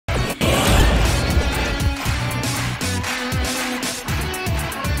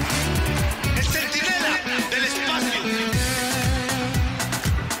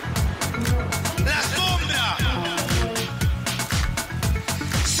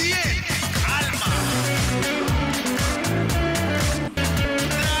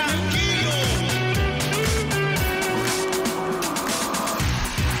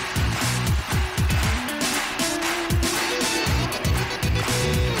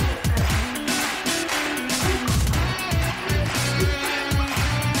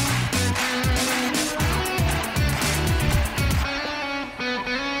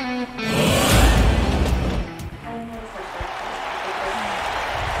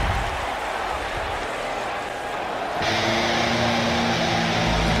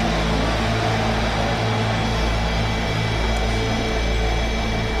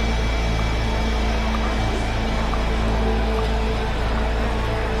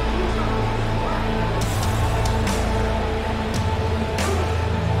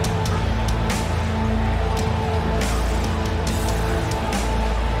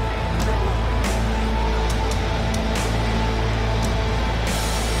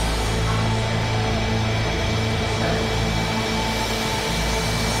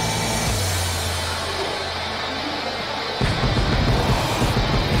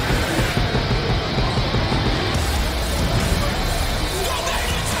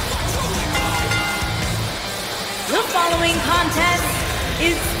following contest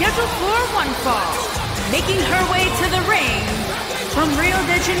is scheduled for one fall. Making her way to the ring from Rio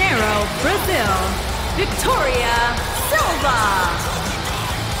de Janeiro, Brazil, Victoria Silva.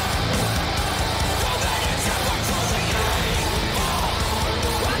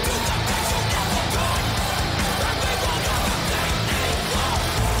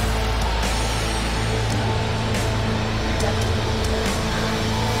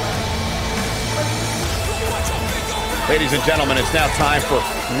 Ladies and gentlemen, it's now time for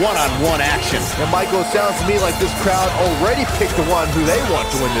one-on-one action. And Michael, it sounds to me like this crowd already picked the one who they want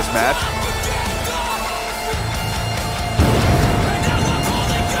to win this match.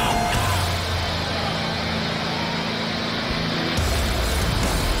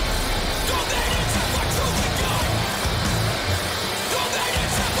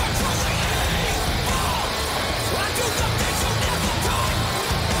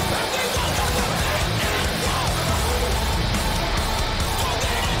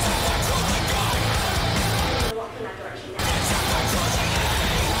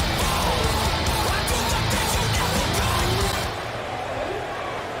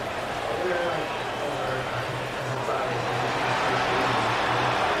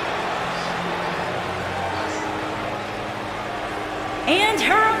 And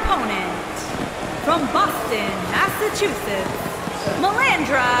her opponent, from Boston, Massachusetts,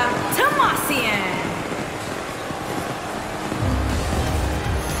 Malandra Tomassian.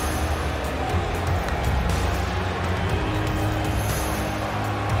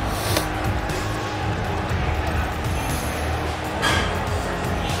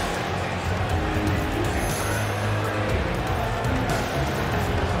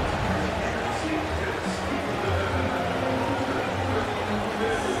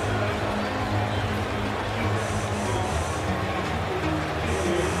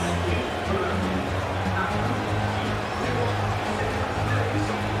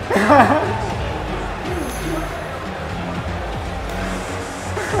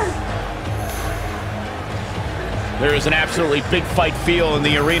 There is an absolutely big fight feel in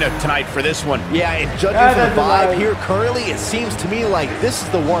the arena tonight for this one. Yeah, and judging from the vibe here currently, it seems to me like this is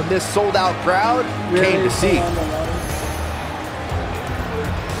the one this sold-out crowd came to see.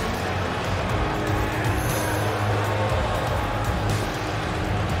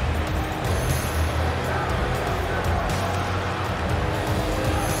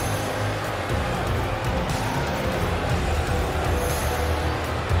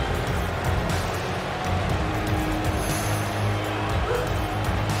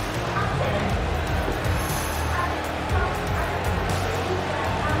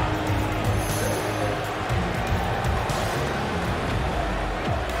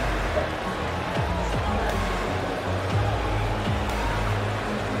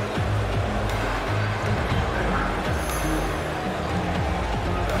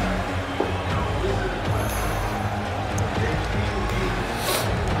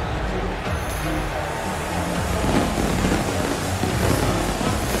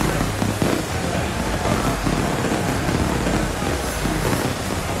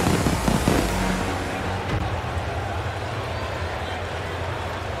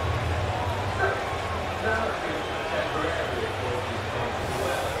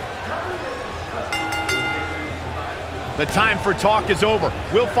 The time for talk is over.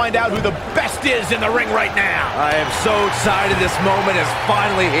 We'll find out who the best is in the ring right now. I am so excited this moment is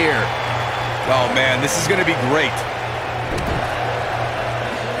finally here. Oh, man, this is going to be great.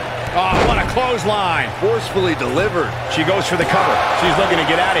 Oh, what a clothesline. Forcefully delivered. She goes for the cover. She's looking to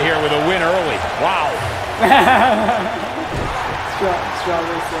get out of here with a win early. Wow.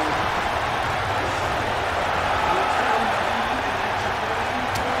 Strawberry sandwich.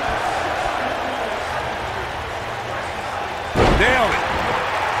 Nailed it.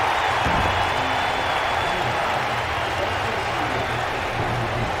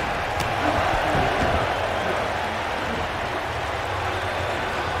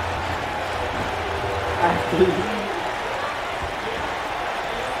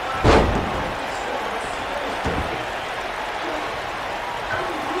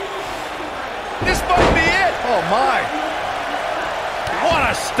 This might be it. Oh, my. What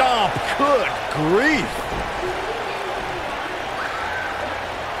a stomp. Good grief.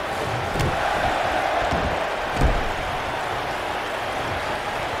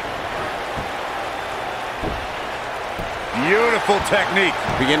 Beautiful technique.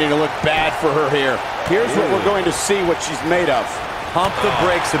 Beginning to look bad for her here. Here's what we're going to see what she's made of. Pump the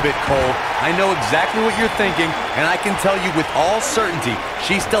brakes a bit, Cole. I know exactly what you're thinking, and I can tell you with all certainty,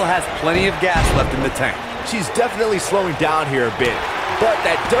 she still has plenty of gas left in the tank. She's definitely slowing down here a bit. but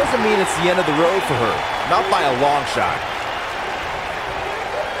that doesn't mean it's the end of the road for her. Not by a long shot.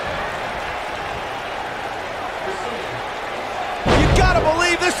 You gotta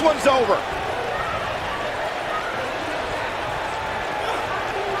believe this one's over.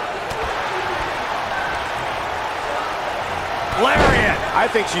 Lariat! I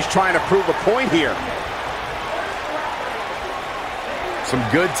think she's trying to prove a point here. Some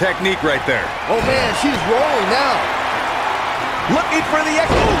good technique right there. Oh man, she's rolling now. Looking for the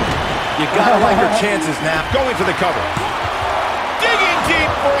You gotta like her chances now. Going for the cover. Digging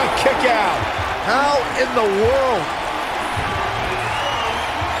deep for a kick out. How in the world?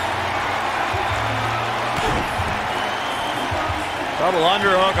 Double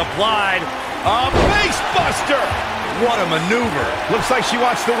underhook applied. A face buster. What a maneuver. Looks like she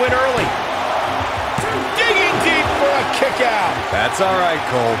wants to win early. Digging deep for a kick out. That's all right,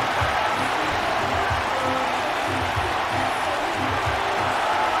 Cole.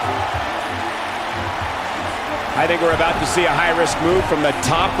 I think we're about to see a high-risk move from the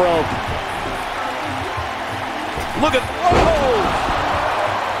top rope. Look at... Whoa!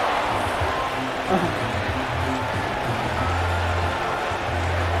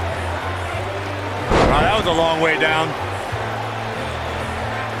 Oh, that was a long way down.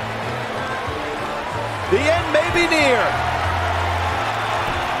 The end may be near.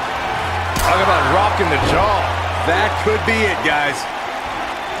 Talk about rocking the jaw. That could be it, guys.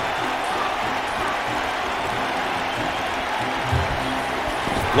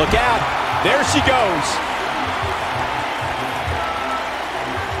 Look out. There she goes.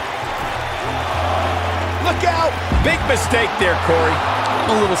 Look out. Big mistake there, Corey.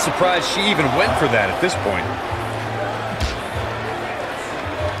 I'm a little surprised she even went for that at this point.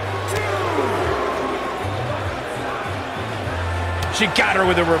 She got her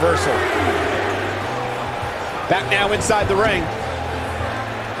with a reversal. Back now inside the ring.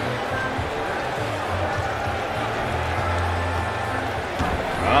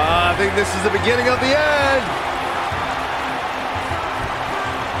 I think this is the beginning of the end.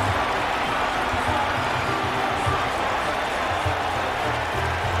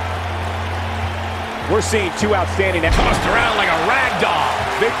 We're seeing two outstanding... Tossed around like a rag doll.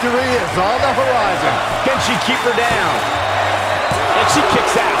 Victory is on the horizon. Can she keep her down? And she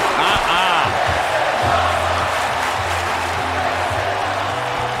kicks out.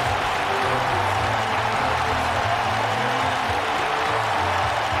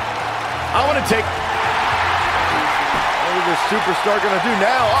 I want to take... What is this superstar going to do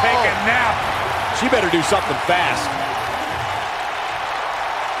now? Take a nap. She better do something fast.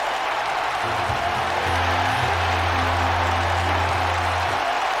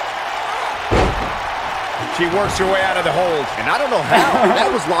 She works her way out of the hold. And I don't know how. That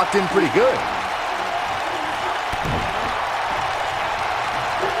was locked in pretty good.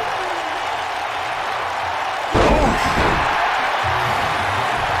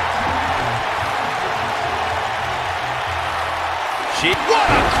 What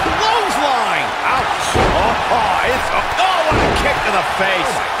a clothesline! Ouch! What a kick to the face!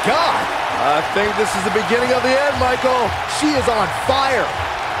 Oh my God! I think this is the beginning of the end, Michael. She is on fire.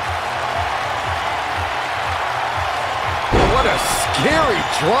 What a scary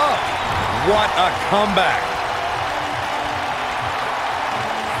drop. What a comeback.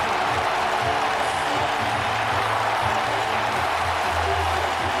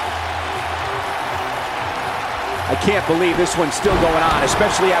 I can't believe this one's still going on,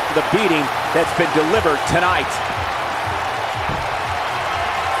 especially after the beating that's been delivered tonight.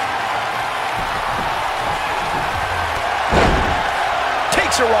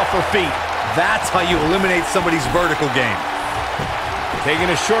 Takes her off her feet. That's how you eliminate somebody's vertical game. Taking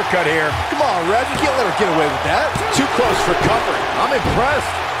a shortcut here. Come on, Rev, you can't let her get away with that. Too close for comfort. I'm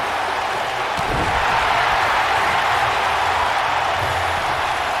impressed.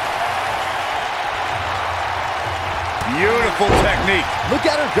 Beautiful technique. Look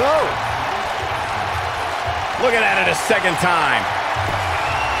at her go. Looking at it a second time.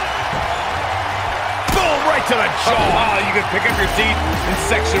 Boom, right to the jaw. Oh, you can pick up your seat in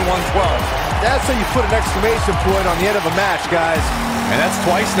section 112. That's how you put an exclamation point on the end of a match, guys. And that's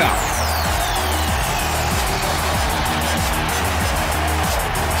twice now.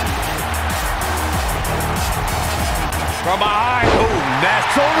 From behind. Oh,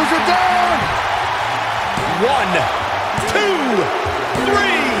 nasty. Shoulders are down. 1, 2, 3.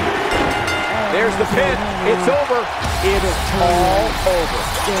 There's the pin. It's over. It's all over.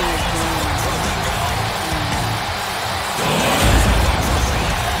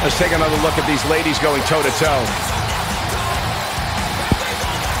 Let's take another look at these ladies going toe-to-toe.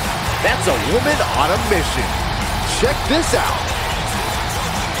 That's a woman on a mission. Check this out.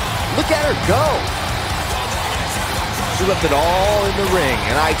 Look at her go. She left it all in the ring,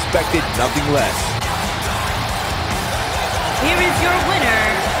 and I expected nothing less. Here is your winner,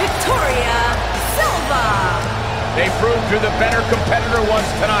 Victoria Silva. They proved who the better competitor was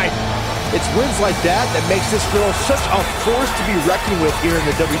tonight. It's wins like that that makes this girl such a force to be reckoned with here in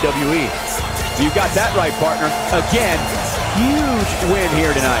the WWE. You got that right, partner. Again, huge win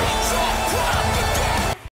here tonight.